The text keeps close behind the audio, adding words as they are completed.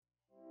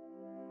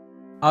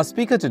Our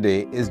speaker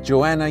today is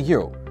Joanna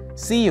Yeo,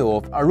 CEO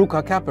of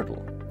Arukah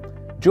Capital.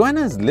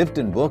 Joanna has lived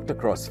and worked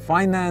across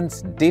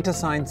finance, data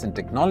science and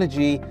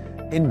technology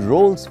in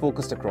roles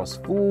focused across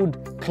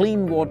food,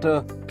 clean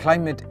water,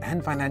 climate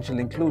and financial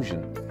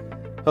inclusion.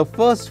 Her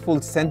first full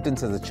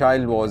sentence as a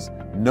child was,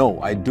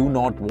 "No, I do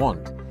not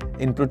want,"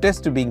 in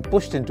protest to being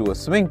pushed into a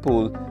swimming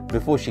pool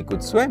before she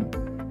could swim.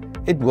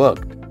 It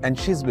worked, and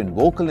she's been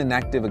vocal and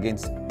active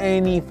against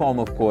any form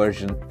of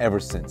coercion ever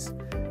since,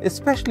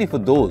 especially for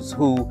those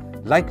who,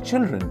 like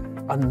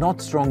children, are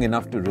not strong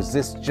enough to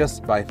resist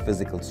just by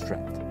physical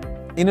strength.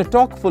 In a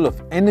talk full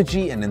of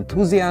energy and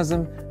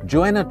enthusiasm,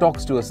 Joanna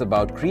talks to us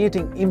about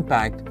creating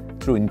impact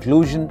through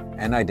inclusion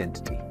and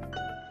identity.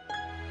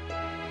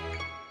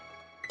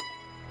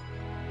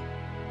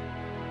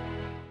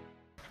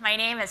 My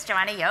name is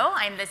Joanna Yeo.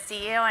 I'm the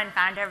CEO and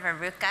founder of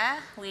Arukah.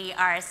 We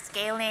are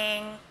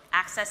scaling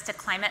access to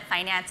climate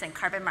finance and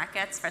carbon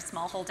markets for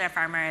smallholder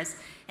farmers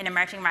in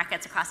emerging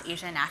markets across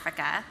Asia and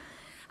Africa.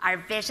 Our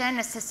vision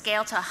is to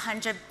scale to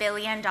 $100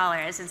 billion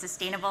in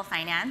sustainable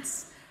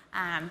finance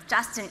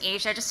just in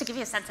Asia. Just to give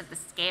you a sense of the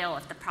scale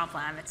of the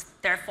problem,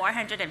 there are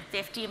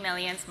 450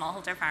 million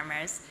smallholder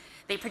farmers.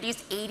 They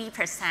produce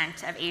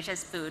 80% of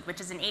Asia's food, which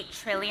is an $8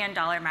 trillion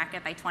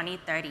market by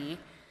 2030,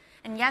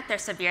 and yet they're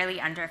severely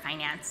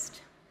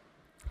underfinanced.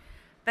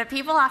 But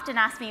people often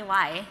ask me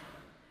why.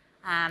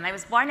 I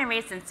was born and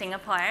raised in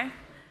Singapore.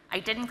 I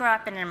didn't grow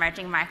up in an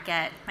emerging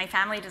market. My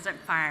family doesn't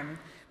farm.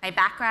 My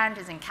background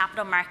is in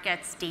capital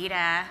markets,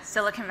 data,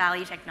 Silicon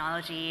Valley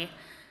technology.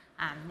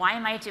 Why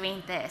am I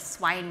doing this?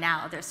 Why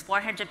now? There's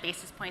 400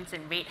 basis points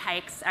in rate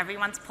hikes.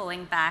 Everyone's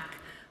pulling back.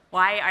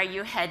 Why are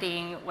you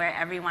heading where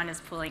everyone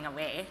is pulling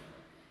away?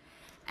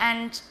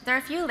 And there are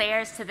a few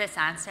layers to this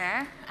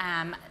answer.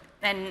 And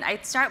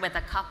I'd start with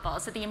a couple.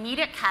 So the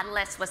immediate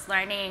catalyst was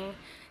learning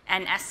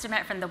an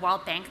estimate from the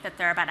World Bank that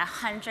there are about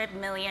 100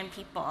 million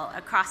people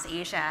across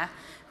Asia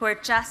who are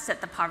just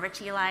at the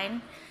poverty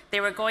line. They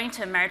were going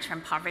to emerge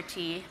from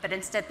poverty, but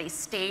instead they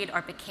stayed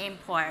or became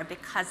poor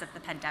because of the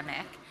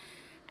pandemic.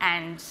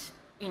 And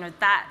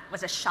that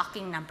was a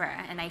shocking number,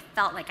 and I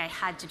felt like I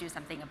had to do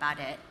something about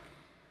it.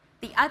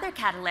 The other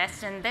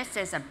catalyst, and this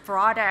is a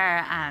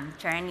broader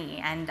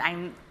journey, and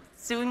I'm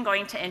soon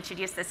going to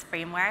introduce this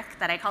framework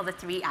that I call the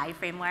 3I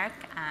framework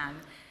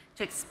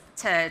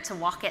to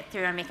walk it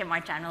through and make it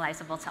more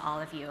generalizable to all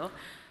of you.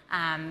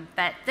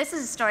 But this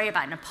is a story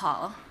about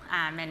Nepal.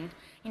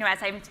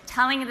 As I'm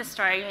telling the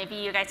story, maybe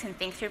you guys can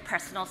think through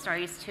personal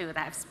stories too that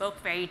have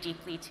spoke very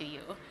deeply to you.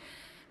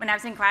 When I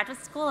was in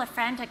graduate school, a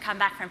friend had come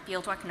back from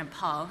fieldwork in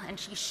Nepal, and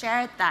she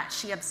shared that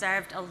she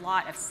observed a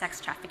lot of sex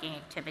trafficking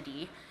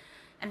activity.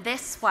 And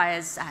this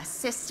was a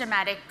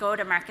systematic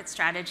go-to-market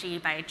strategy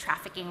by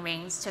trafficking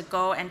rings to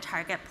go and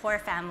target poor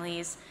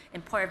families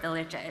in poor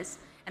villages.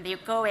 And they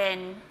would go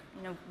in,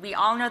 we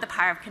all know the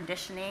power of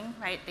conditioning,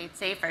 right? They'd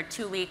say for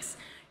 2 weeks,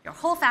 your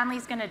whole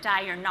family's gonna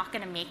die, you're not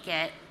gonna make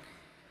it.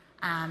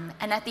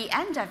 And at the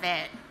end of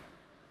it,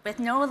 with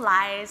no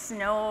lies,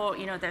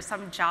 there's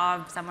some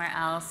job somewhere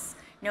else,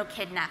 no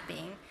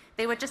kidnapping,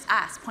 they would just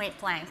ask point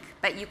blank,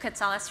 but you could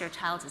sell us your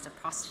child as a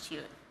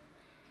prostitute.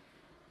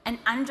 And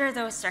under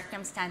those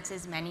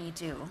circumstances, many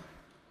do.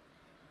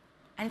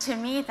 And to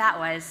me, that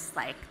was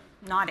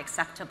not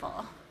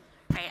acceptable,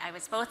 right? I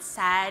was both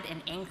sad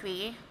and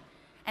angry,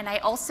 and I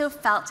also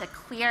felt a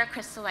clear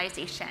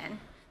crystallization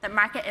that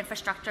market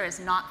infrastructure is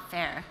not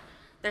fair.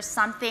 There's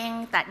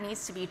something that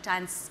needs to be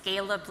done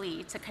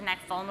scalably to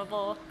connect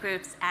vulnerable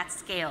groups at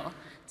scale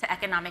to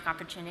economic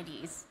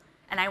opportunities.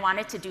 And I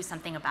wanted to do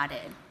something about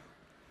it.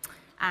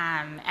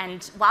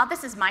 And while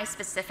this is my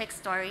specific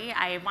story,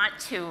 I want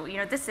to,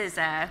 this is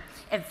an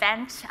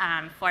event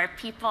for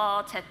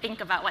people to think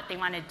about what they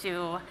want to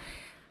do.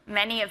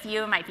 Many of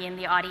you might be in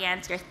the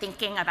audience, you're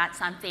thinking about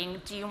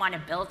something. Do you want to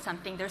build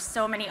something? There's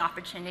so many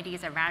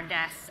opportunities around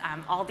us,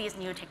 all these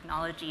new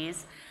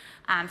technologies.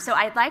 So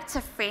I'd like to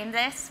frame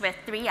this with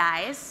 3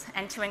 I's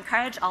and to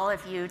encourage all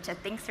of you to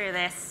think through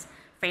this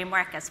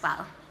framework as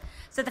well.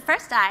 So the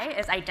first I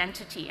is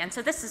identity. And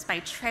so this is my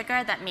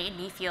trigger that made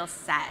me feel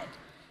sad.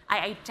 I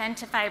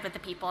identified with the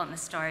people in the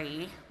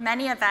story.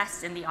 Many of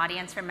us in the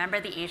audience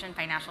remember the Asian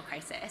financial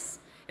crisis.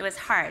 It was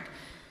hard.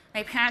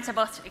 My parents are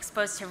both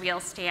exposed to real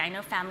estate. I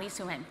know families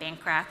who went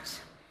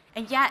bankrupt.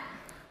 And yet,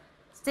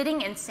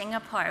 sitting in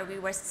Singapore, we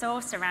were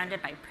so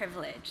surrounded by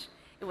privilege.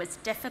 It was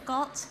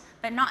difficult,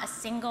 but not a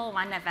single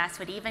one of us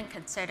would even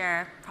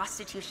consider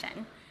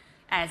prostitution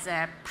as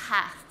a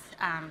path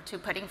to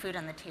putting food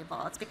on the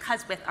table. It's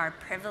because with our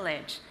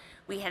privilege,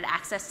 we had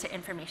access to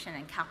information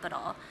and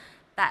capital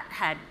that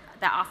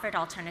offered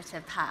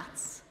alternative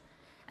paths.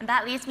 And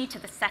that leads me to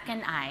the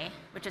second I,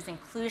 which is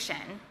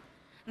inclusion.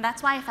 And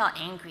that's why I felt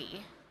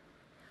angry.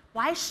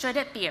 Why should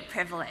it be a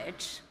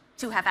privilege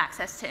to have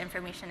access to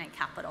information and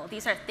capital?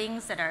 These are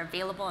things that are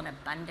available in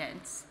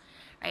abundance.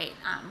 Right?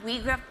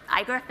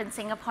 I grew up in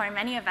Singapore,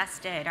 many of us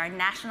did. Our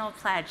national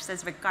pledge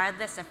says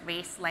regardless of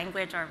race,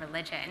 language, or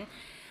religion,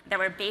 that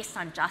we're based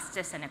on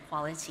justice and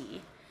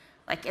equality.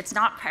 It's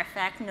not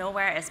perfect,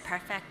 nowhere is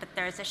perfect, but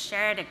there's a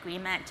shared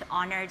agreement to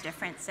honor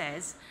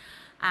differences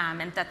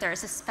and that there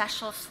is a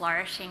special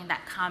flourishing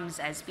that comes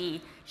as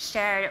we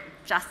share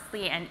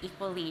justly and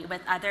equally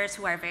with others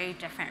who are very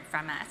different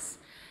from us.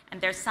 And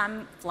there's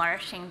some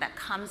flourishing that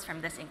comes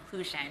from this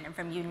inclusion and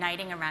from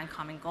uniting around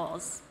common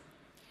goals.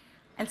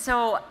 And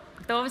so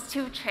those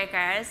two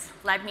triggers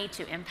led me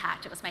to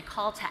impact. It was my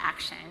call to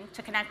action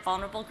to connect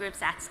vulnerable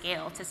groups at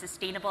scale to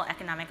sustainable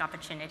economic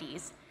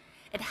opportunities.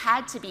 It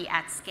had to be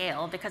at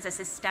scale because a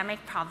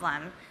systemic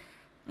problem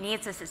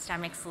needs a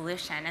systemic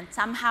solution. And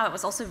somehow it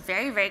was also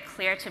very, very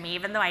clear to me,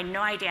 even though I had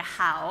no idea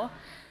how,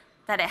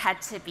 that it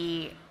had to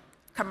be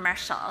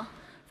commercial.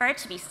 For it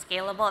to be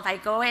scalable, if I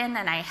go in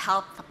and I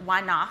help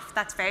one off,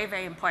 that's very,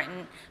 very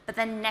important. But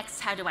then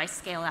next, how do I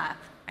scale up?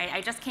 Right?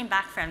 I just came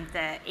back from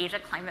the Asia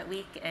Climate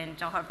Week in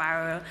Johor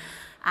Bahru,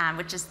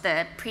 which is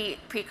the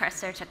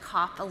precursor to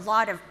COP. A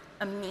lot of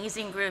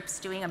amazing groups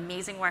doing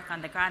amazing work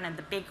on the ground, and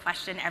the big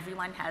question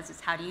everyone has is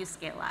how do you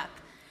scale up?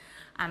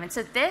 And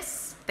so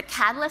this, the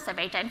catalyst of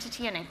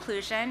identity and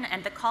inclusion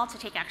and the call to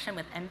take action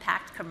with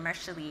impact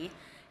commercially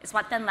is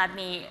what then led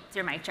me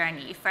through my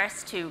journey.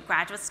 First to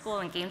graduate school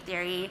in game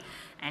theory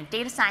and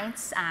data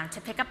science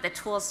to pick up the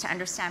tools to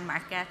understand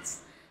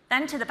markets.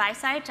 Then to the buy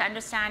side to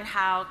understand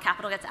how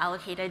capital gets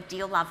allocated,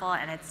 deal level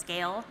and at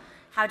scale.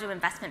 How do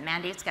investment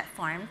mandates get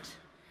formed?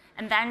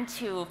 And then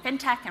to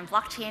fintech and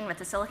blockchain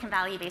with a Silicon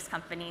Valley-based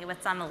company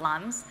with some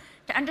alums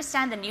to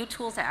understand the new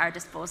tools at our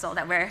disposal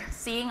that we're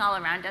seeing all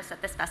around us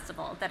at this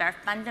festival that are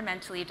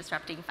fundamentally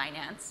disrupting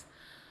finance.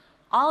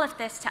 All of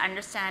this to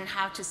understand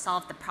how to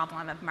solve the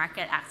problem of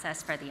market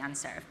access for the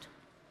unserved.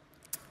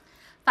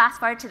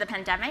 Fast forward to the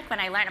pandemic, when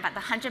I learned about the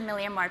 100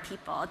 million more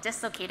people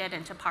dislocated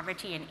into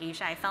poverty in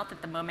Asia, I felt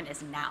that the moment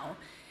is now.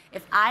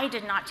 If I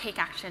did not take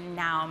action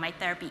now, might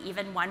there be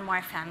even one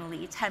more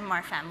family, 10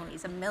 more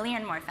families, 1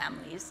 million more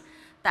families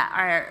that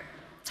are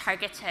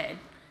targeted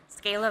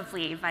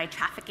scalably by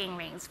trafficking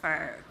rings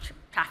for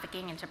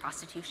trafficking into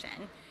prostitution?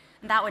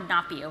 And that would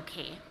not be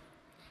okay.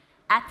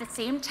 At the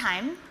same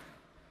time,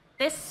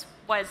 this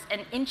was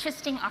an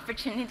interesting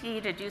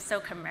opportunity to do so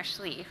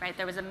commercially, right?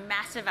 There was a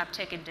massive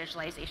uptick in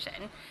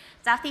digitalization.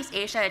 Southeast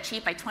Asia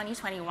achieved by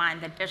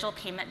 2021 the digital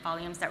payment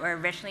volumes that were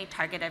originally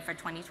targeted for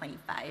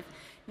 2025.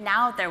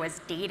 Now there was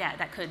data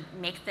that could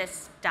make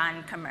this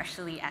done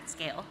commercially at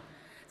scale.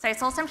 So I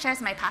sold some shares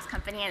in my past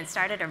company and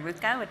started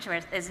Arukah, which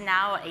is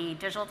now a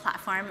digital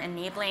platform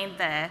enabling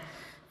the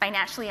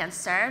financially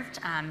unserved,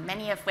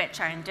 many of which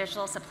are in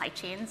digital supply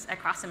chains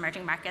across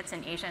emerging markets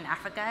in Asia and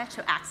Africa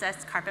to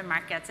access carbon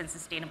markets and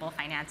sustainable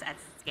finance at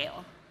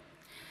scale.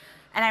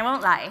 And I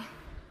won't lie,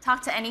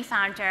 talk to any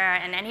founder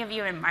and any of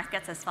you in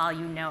markets as well,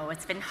 you know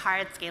it's been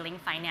hard scaling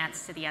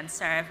finance to the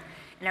unserved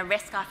in a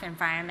risk-off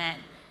environment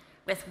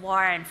with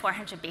war and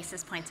 400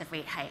 basis points of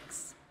rate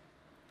hikes.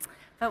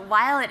 But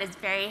while it is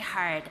very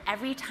hard,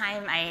 every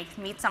time I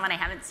meet someone I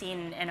haven't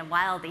seen in a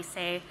while, they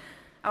say,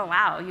 "Oh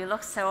wow, you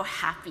look so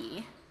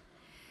happy."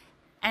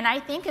 And I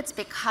think it's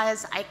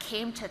because I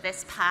came to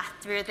this path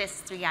through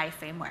this 3I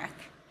framework.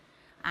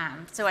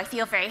 So I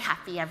feel very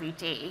happy every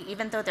day,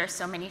 even though there's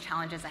so many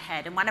challenges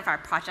ahead. In one of our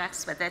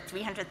projects with the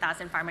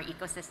 300,000 farmer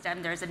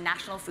ecosystem, there's a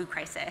national food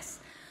crisis.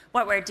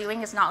 What we're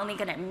doing is not only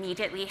going to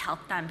immediately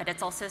help them, but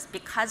it's also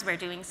because we're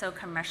doing so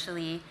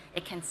commercially,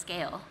 it can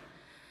scale.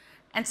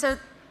 And so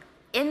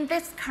in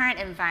this current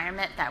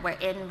environment that we're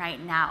in right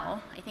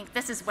now, I think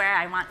this is where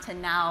I want to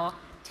now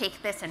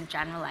take this and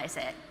generalize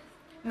it.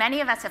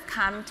 Many of us have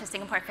come to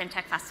Singapore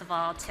FinTech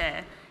Festival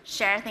to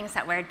share things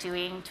that we're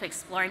doing, to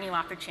explore new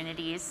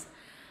opportunities.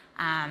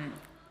 And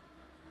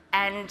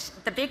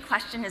the big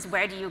question is,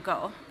 where do you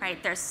go,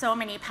 right? There's so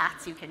many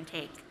paths you can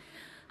take.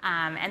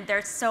 And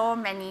there's so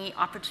many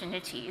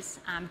opportunities,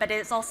 but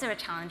it's also a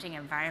challenging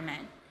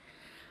environment.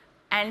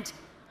 And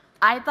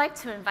I'd like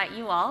to invite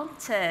you all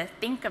to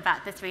think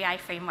about the 3I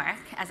framework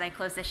as I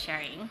close this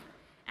sharing.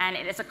 And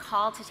it is a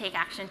call to take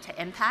action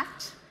to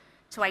impact,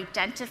 to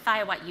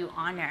identify what you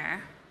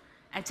honor,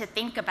 and to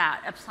think about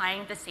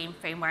applying the same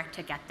framework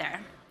to get there.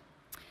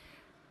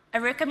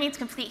 Arukah means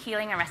complete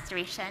healing and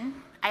restoration.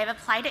 I have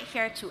applied it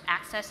here to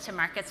access to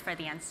markets for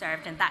the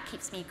unserved, and that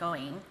keeps me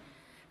going.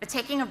 But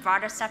taking a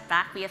broader step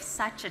back, we have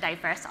such a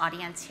diverse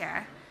audience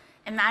here.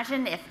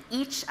 Imagine if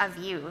each of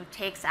you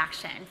takes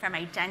action from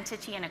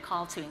identity and a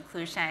call to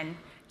inclusion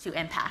to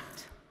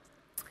impact.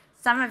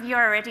 Some of you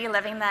are already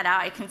living that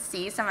out. I can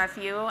see some of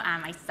you.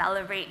 I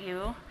celebrate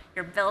you.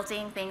 You're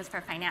building things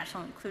for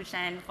financial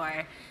inclusion,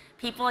 for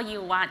people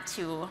you want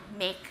to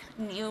make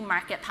new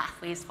market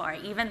pathways for,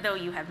 even though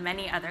you have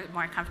many other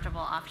more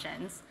comfortable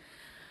options.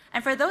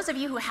 And for those of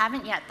you who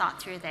haven't yet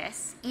thought through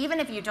this, even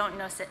if you don't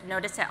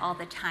notice it all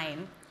the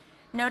time,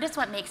 notice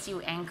what makes you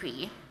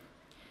angry,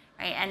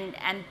 right?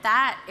 And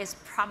that is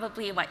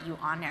probably what you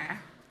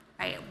honor,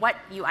 right? What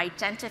you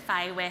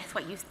identify with,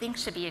 what you think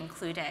should be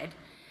included.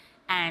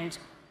 And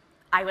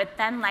I would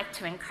then like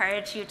to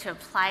encourage you to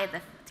apply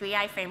the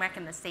 3I framework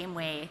in the same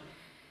way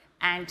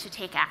and to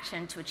take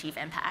action to achieve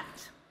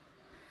impact.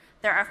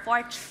 There are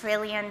 $4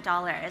 trillion in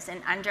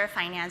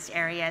underfinanced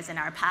areas in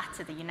our path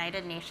to the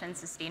United Nations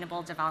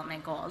Sustainable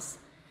Development Goals.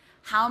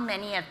 how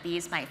many of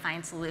these might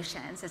find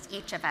solutions as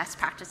each of us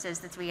practices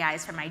the 3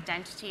 I's from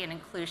identity and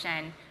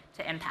inclusion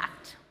to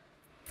impact.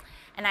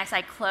 And as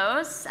I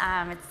close,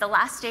 it's the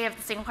last day of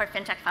the Singapore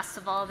FinTech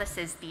Festival. This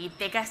is the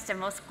biggest and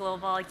most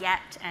global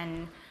yet,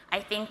 and I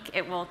think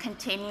it will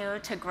continue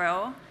to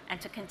grow and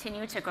to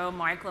continue to grow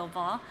more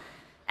global.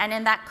 And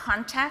in that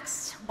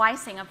context, why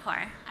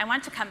Singapore? I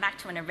want to come back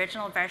to an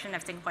original version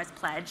of Singapore's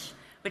pledge,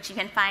 which you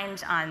can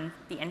find on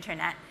the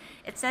internet.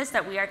 It says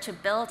that we are to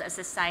build a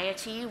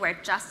society where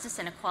justice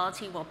and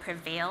equality will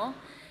prevail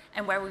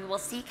and where we will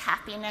seek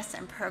happiness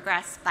and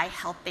progress by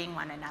helping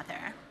one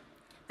another.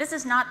 This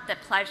is not the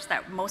pledge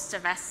that most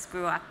of us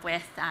grew up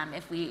with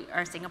if we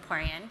are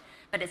Singaporean,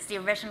 but it's the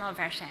original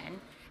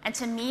version. And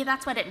to me,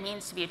 that's what it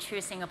means to be a true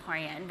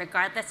Singaporean,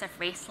 regardless of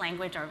race,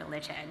 language, or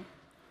religion.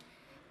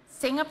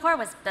 Singapore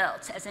was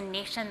built as a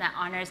nation that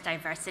honors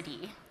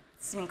diversity.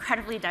 It's an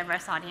incredibly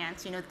diverse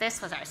audience.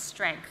 This was our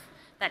strength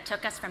that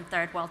took us from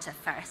third world to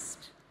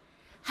first.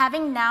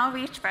 Having now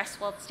reached first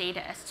world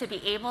status, to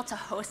be able to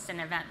host an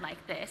event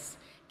like this,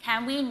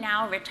 can we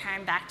now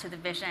return back to the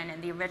vision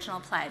and the original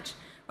pledge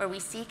where we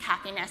seek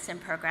happiness and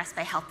progress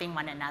by helping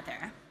one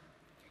another?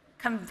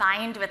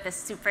 Combined with the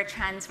super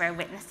trends we're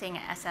witnessing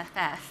at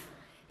SFF,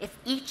 if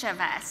each of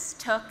us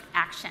took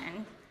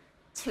action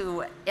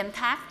to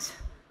impact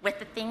with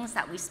the things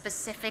that we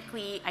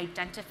specifically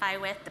identify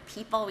with, the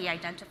people we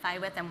identify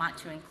with and want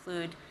to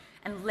include,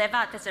 and live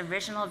out this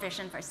original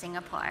vision for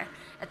Singapore,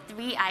 a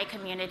 3I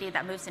community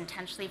that moves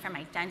intentionally from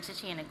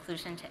identity and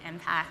inclusion to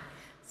impact,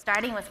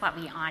 starting with what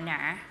we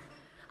honor,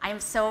 I'm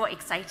so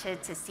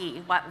excited to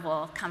see what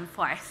will come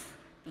forth,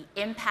 the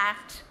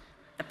impact,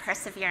 the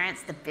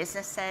perseverance, the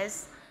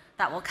businesses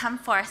that will come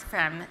forth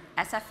from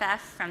SFF,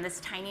 from this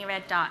tiny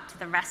red dot to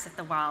the rest of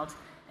the world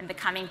in the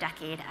coming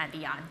decade and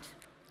beyond.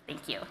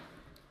 Thank you.